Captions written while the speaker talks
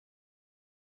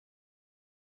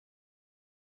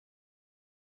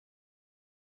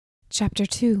Chapter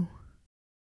 2.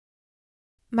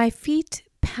 My feet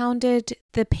pounded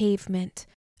the pavement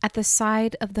at the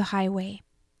side of the highway.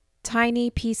 Tiny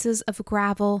pieces of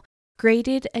gravel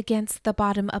grated against the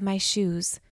bottom of my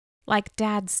shoes, like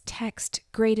Dad's text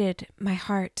grated my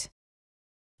heart.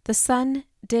 The sun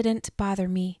didn't bother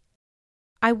me.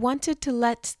 I wanted to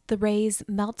let the rays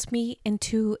melt me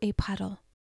into a puddle.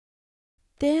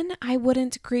 Then I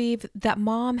wouldn't grieve that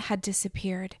Mom had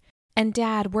disappeared and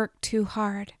Dad worked too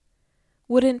hard.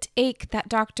 Wouldn't ache that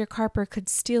Dr. Carper could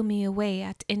steal me away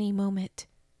at any moment.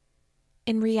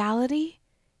 In reality,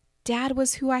 Dad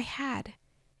was who I had,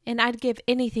 and I'd give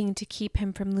anything to keep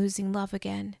him from losing love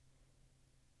again.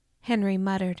 Henry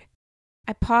muttered.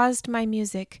 I paused my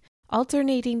music,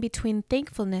 alternating between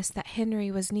thankfulness that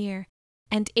Henry was near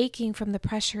and aching from the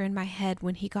pressure in my head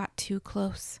when he got too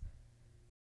close.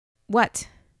 What?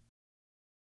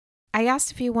 I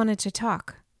asked if he wanted to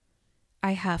talk.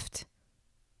 I huffed.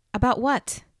 About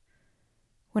what?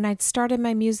 When I'd started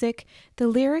my music, the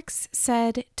lyrics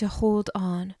said to hold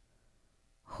on.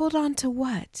 Hold on to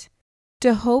what?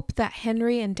 To hope that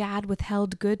Henry and Dad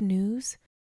withheld good news?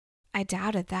 I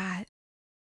doubted that.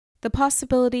 The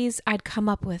possibilities I'd come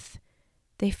up with.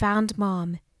 They found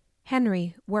Mom.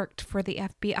 Henry worked for the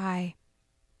FBI.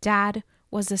 Dad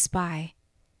was a spy.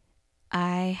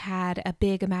 I had a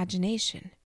big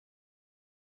imagination.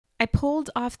 I pulled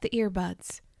off the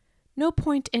earbuds. No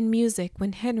point in music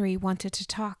when Henry wanted to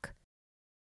talk.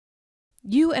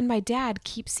 You and my dad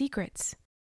keep secrets.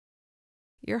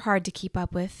 You're hard to keep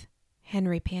up with,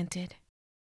 Henry panted.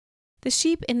 The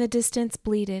sheep in the distance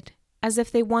bleated, as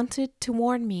if they wanted to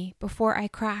warn me before I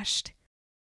crashed.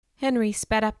 Henry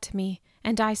sped up to me,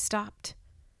 and I stopped.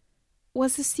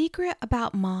 Was the secret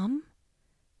about Mom?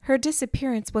 Her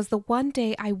disappearance was the one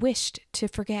day I wished to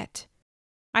forget.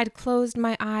 I'd closed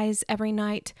my eyes every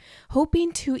night,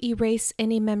 hoping to erase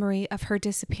any memory of her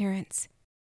disappearance.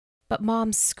 But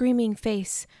Mom's screaming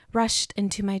face rushed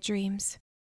into my dreams.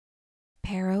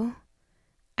 Pero?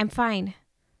 I'm fine.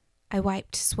 I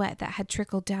wiped sweat that had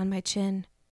trickled down my chin.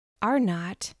 Are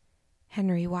not.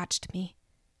 Henry watched me.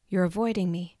 You're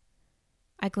avoiding me.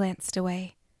 I glanced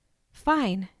away.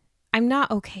 Fine. I'm not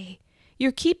okay.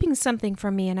 You're keeping something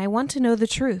from me and I want to know the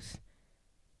truth.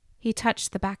 He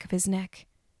touched the back of his neck.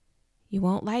 You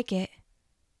won't like it.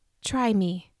 Try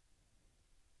me.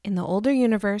 In the older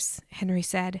universe, Henry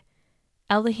said,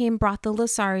 Elohim brought the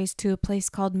Lasaris to a place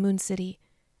called Moon City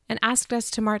and asked us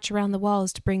to march around the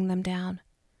walls to bring them down.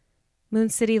 Moon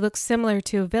City looks similar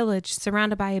to a village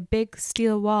surrounded by a big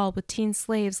steel wall with teen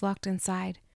slaves locked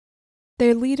inside.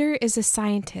 Their leader is a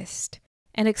scientist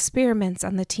and experiments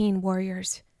on the teen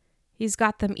warriors. He's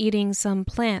got them eating some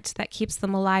plant that keeps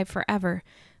them alive forever,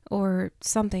 or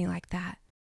something like that.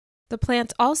 The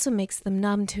plant also makes them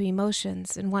numb to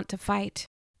emotions and want to fight.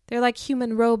 They're like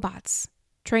human robots,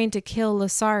 trained to kill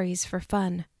Lasaris for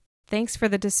fun. Thanks for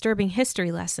the disturbing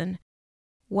history lesson.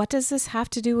 What does this have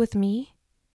to do with me?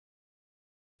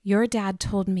 Your dad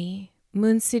told me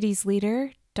Moon City's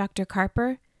leader, Dr.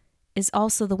 Carper, is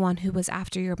also the one who was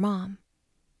after your mom.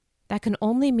 That can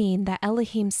only mean that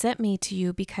Elohim sent me to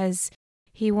you because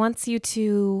he wants you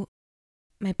to...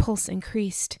 My pulse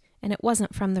increased, and it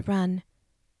wasn't from the run.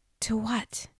 To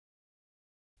what?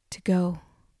 To go.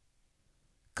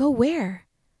 Go where?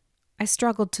 I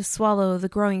struggled to swallow the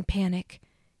growing panic.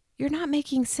 You're not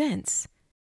making sense.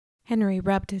 Henry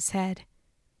rubbed his head.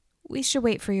 We should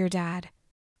wait for your dad.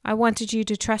 I wanted you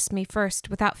to trust me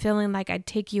first without feeling like I'd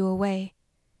take you away.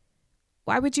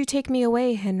 Why would you take me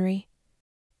away, Henry?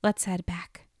 Let's head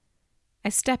back. I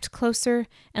stepped closer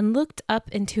and looked up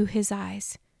into his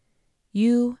eyes.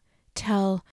 You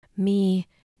tell me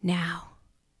now.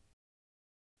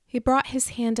 He brought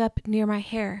his hand up near my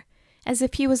hair, as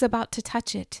if he was about to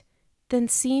touch it, then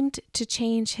seemed to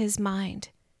change his mind.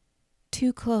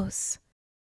 Too close.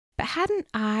 But hadn't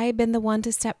I been the one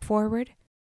to step forward?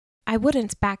 I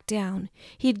wouldn't back down.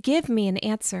 He'd give me an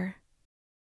answer.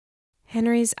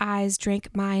 Henry's eyes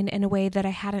drank mine in a way that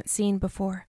I hadn't seen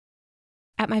before.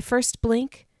 At my first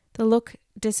blink, the look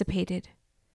dissipated.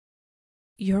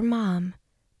 Your mom,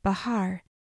 Bahar,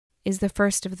 is the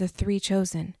first of the 3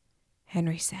 chosen,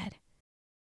 Henry said.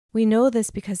 We know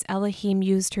this because Elohim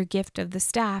used her gift of the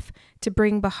staff to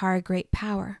bring Bahar great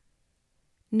power.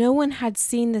 No one had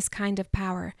seen this kind of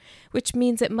power, which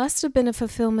means it must have been a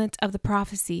fulfillment of the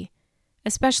prophecy,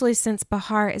 especially since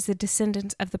Bahar is a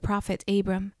descendant of the prophet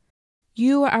Abram.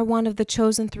 You are one of the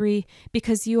chosen 3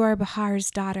 because you are Bahar's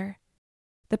daughter.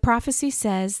 The prophecy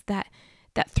says that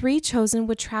 3 chosen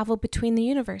would travel between the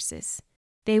universes.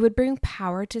 They would bring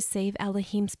power to save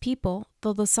Elohim's people,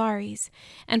 the Lasaris,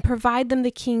 and provide them the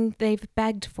king they've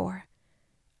begged for.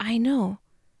 I know.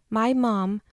 My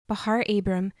mom, Bahar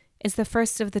Abram, is the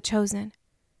first of the chosen.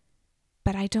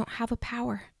 But I don't have a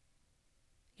power.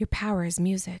 Your power is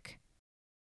music.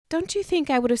 Don't you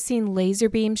think I would have seen laser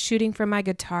beams shooting from my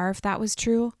guitar if that was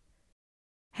true?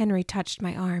 Henry touched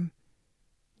my arm.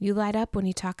 You light up when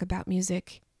you talk about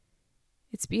music.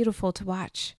 It's beautiful to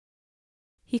watch.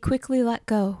 He quickly let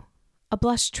go, a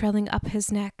blush trailing up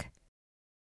his neck.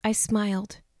 I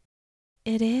smiled.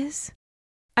 It is?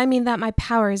 I mean that my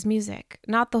power is music,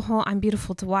 not the whole I'm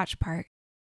beautiful to watch part.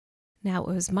 Now it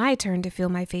was my turn to feel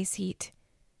my face heat.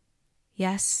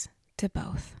 Yes, to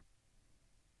both.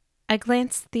 I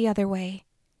glanced the other way.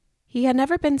 He had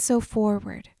never been so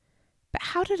forward. But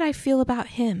how did I feel about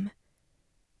him?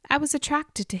 I was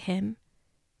attracted to him.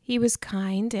 He was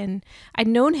kind, and I'd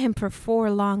known him for 4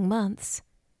 long months.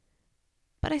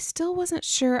 But I still wasn't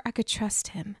sure I could trust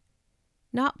him.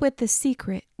 Not with the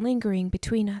secret lingering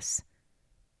between us.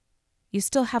 You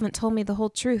still haven't told me the whole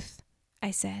truth,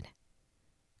 I said.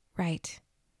 Right.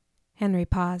 Henry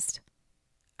paused.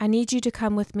 I need you to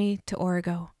come with me to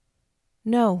Origo.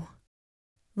 No.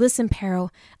 Listen, Pero,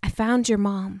 I found your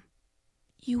mom.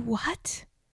 You what?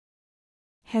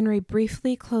 Henry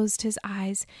briefly closed his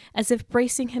eyes as if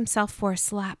bracing himself for a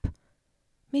slap.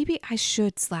 Maybe I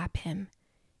should slap him.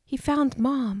 He found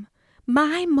Mom.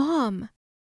 My mom!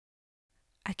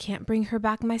 I can't bring her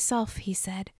back myself, he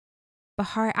said.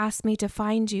 Bahar asked me to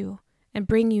find you and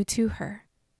bring you to her.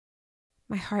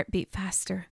 My heart beat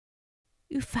faster.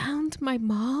 You found my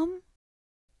mom?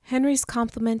 Henry's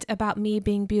compliment about me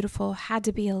being beautiful had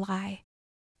to be a lie,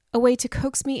 a way to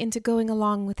coax me into going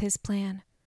along with his plan.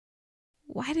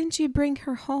 Why didn't you bring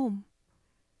her home?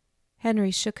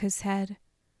 Henry shook his head.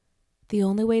 The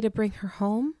only way to bring her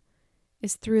home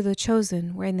is through the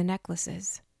chosen wearing the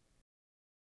necklaces.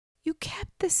 You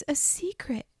kept this a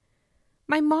secret.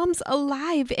 My mom's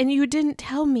alive and you didn't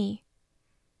tell me.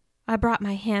 I brought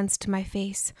my hands to my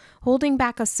face, holding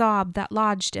back a sob that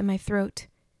lodged in my throat.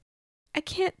 I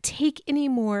can't take any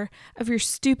more of your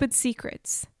stupid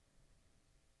secrets.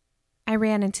 I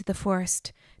ran into the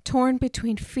forest, torn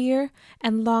between fear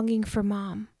and longing for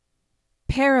Mom.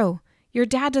 Pero, your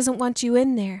dad doesn't want you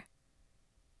in there.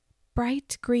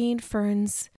 Bright green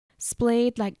ferns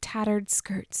splayed like tattered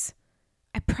skirts.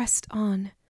 I pressed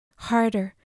on,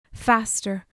 harder,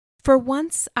 faster. For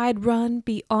once I'd run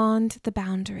beyond the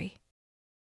boundary.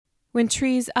 When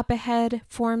trees up ahead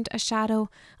formed a shadow,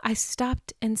 I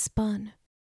stopped and spun.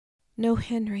 No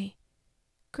Henry.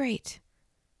 Great.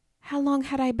 How long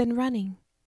had I been running?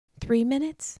 3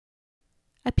 minutes?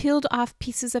 I peeled off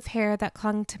pieces of hair that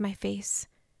clung to my face.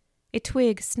 A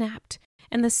twig snapped,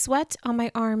 and the sweat on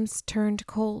my arms turned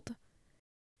cold.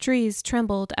 Trees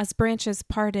trembled as branches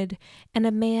parted, and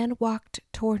a man walked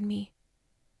toward me.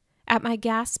 At my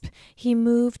gasp, he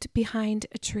moved behind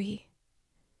a tree.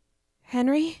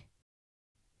 Henry?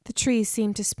 The trees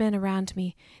seemed to spin around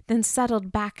me, then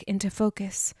settled back into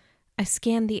focus. I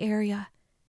scanned the area.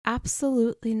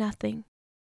 Absolutely nothing.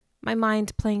 My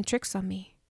mind playing tricks on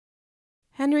me.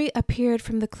 Henry appeared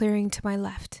from the clearing to my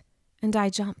left, and I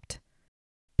jumped.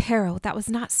 Pero, that was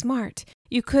not smart.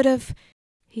 You could have...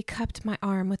 He cupped my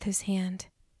arm with his hand.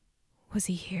 Was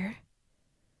he here?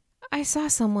 I saw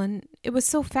someone. It was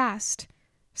so fast.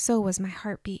 So was my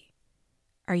heartbeat.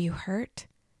 Are you hurt?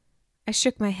 I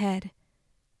shook my head.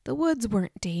 The woods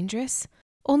weren't dangerous.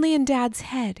 Only in Dad's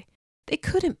head. They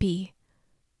couldn't be.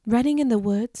 Running in the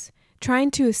woods,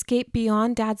 trying to escape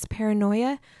beyond Dad's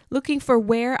paranoia, looking for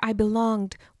where I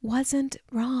belonged, wasn't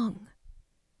wrong.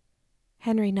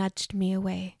 Henry nudged me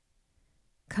away.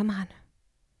 Come on.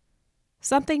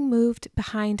 Something moved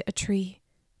behind a tree.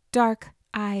 Dark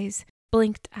eyes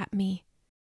blinked at me.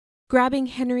 Grabbing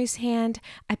Henry's hand,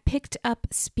 I picked up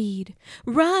speed.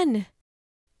 Run!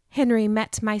 Henry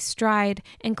met my stride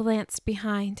and glanced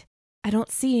behind. I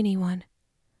don't see anyone.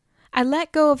 I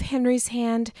let go of Henry's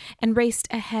hand and raced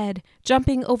ahead,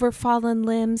 jumping over fallen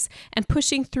limbs and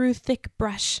pushing through thick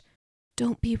brush.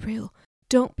 Don't be real.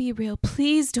 Don't be real.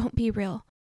 Please don't be real.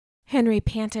 Henry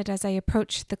panted as I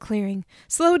approached the clearing.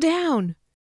 Slow down!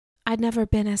 I'd never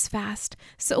been as fast.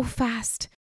 So fast.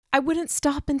 I wouldn't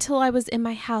stop until I was in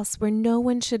my house where no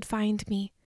one should find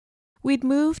me. We'd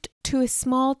moved to a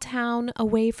small town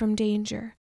away from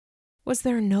danger. Was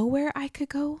there nowhere I could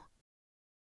go?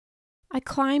 I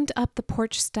climbed up the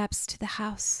porch steps to the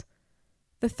house.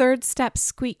 The third step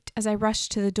squeaked as I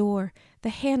rushed to the door, the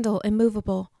handle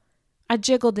immovable. I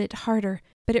jiggled it harder,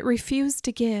 but it refused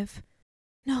to give.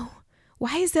 No,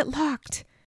 why is it locked?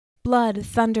 Blood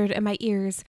thundered in my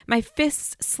ears, my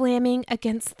fists slamming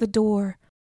against the door.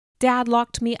 Dad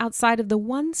locked me outside of the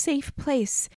one safe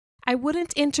place. I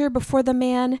wouldn't enter before the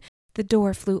man The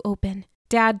door flew open.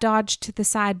 Dad dodged to the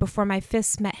side before my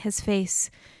fists met his face.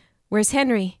 "Where's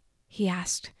Henry?" he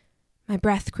asked. My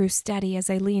breath grew steady as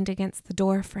I leaned against the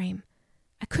door frame.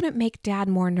 I couldn't make Dad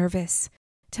more nervous,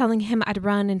 telling him I'd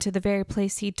run into the very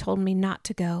place he'd told me not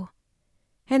to go.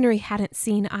 Henry hadn't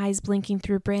seen eyes blinking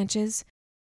through branches.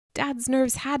 Dad's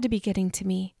nerves had to be getting to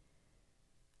me.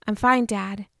 "I'm fine,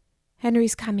 Dad.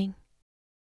 Henry's coming."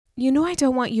 "You know I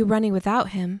don't want you running without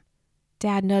him."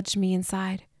 Dad nudged me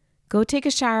inside. "Go take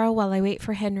a shower while I wait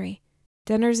for Henry.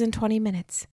 Dinner's in 20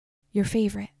 minutes. Your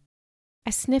favorite." I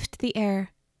sniffed the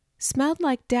air. Smelled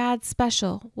like Dad's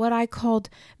special, what I called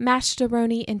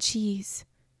mashed-a-roni and cheese.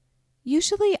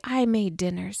 Usually I made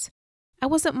dinners. I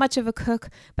wasn't much of a cook,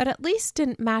 but at least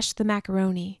didn't mash the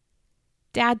macaroni.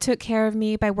 Dad took care of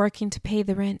me by working to pay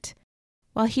the rent.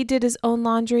 While he did his own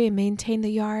laundry and maintained the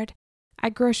yard,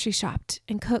 I grocery shopped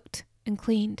and cooked and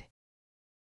cleaned.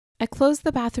 I closed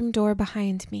the bathroom door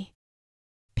behind me.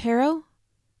 "Pero?"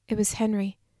 It was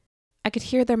Henry. I could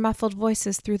hear their muffled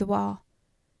voices through the wall.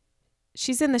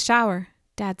 "She's in the shower,"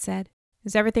 Dad said.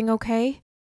 "Is everything okay?"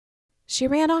 "She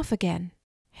ran off again,"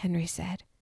 Henry said.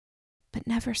 "But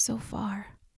never so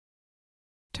far."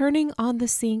 Turning on the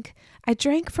sink, I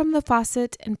drank from the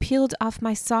faucet and peeled off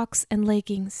my socks and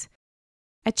leggings.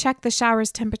 I checked the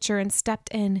shower's temperature and stepped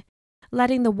in,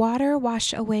 letting the water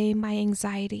wash away my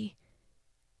anxiety.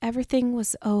 Everything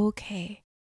was okay.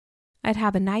 I'd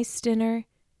have a nice dinner.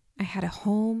 I had a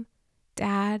home,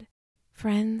 Dad,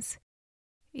 friends.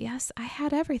 Yes, I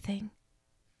had everything.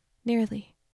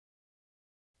 Nearly.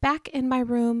 Back in my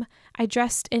room, I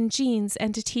dressed in jeans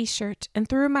and a t-shirt and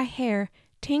threw my hair,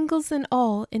 tangles and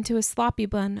all, into a sloppy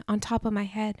bun on top of my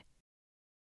head.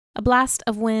 A blast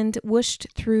of wind whooshed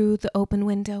through the open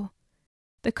window.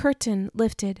 The curtain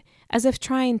lifted, as if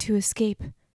trying to escape.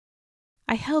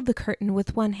 I held the curtain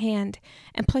with one hand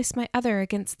and placed my other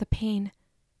against the pane.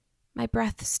 My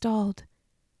breath stalled.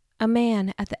 A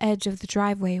man at the edge of the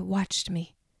driveway watched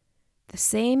me. The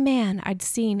same man I'd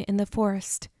seen in the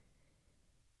forest.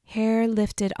 Hair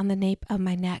lifted on the nape of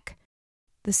my neck.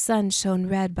 The sun shone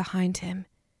red behind him.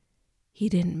 He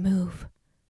didn't move.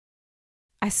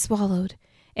 I swallowed.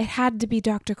 It had to be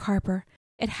Dr. Carper.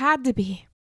 It had to be.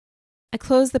 I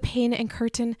closed the pane and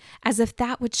curtain as if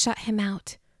that would shut him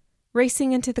out.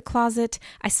 Racing into the closet,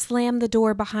 I slammed the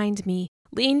door behind me,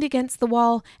 leaned against the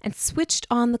wall, and switched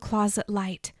on the closet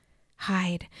light.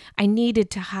 Hide. I needed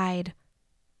to hide.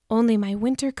 Only my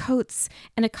winter coats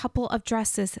and a couple of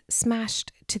dresses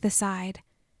smashed to the side.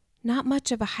 Not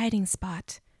much of a hiding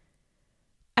spot.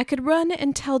 I could run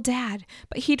and tell Dad,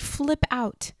 but he'd flip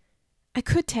out. I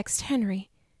could text Henry.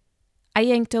 I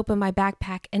yanked open my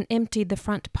backpack and emptied the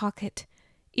front pocket.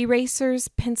 Erasers,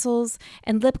 pencils,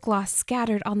 and lip gloss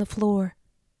scattered on the floor.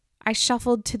 I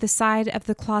shuffled to the side of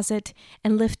the closet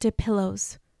and lifted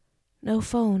pillows. No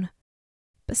phone.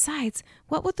 Besides,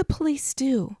 what would the police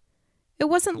do? It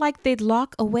wasn't like they'd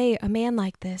lock away a man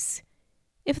like this.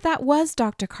 If that was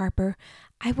Dr. Carper,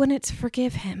 I wouldn't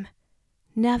forgive him.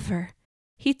 Never.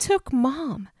 He took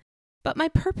Mom. But my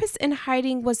purpose in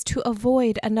hiding was to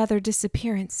avoid another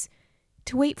disappearance,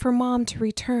 to wait for Mom to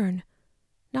return,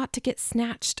 not to get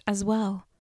snatched as well.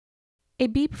 A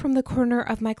beep from the corner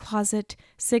of my closet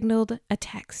signaled a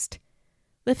text.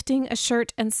 Lifting a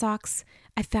shirt and socks,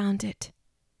 I found it.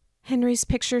 Henry's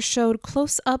picture showed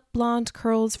close-up blonde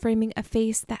curls framing a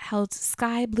face that held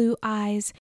sky-blue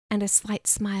eyes and a slight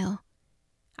smile.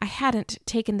 I hadn't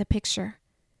taken the picture.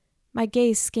 My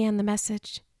gaze scanned the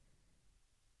message.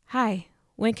 "Hi,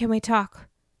 when can we talk?"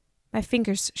 My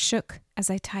fingers shook as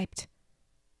I typed.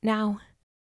 "Now."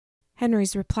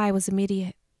 Henry's reply was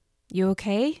immediate. "You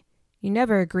okay? You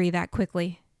never agree that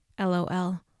quickly.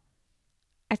 LOL.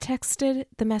 I texted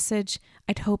the message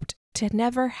I'd hoped to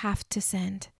never have to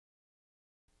send.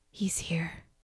 He's here.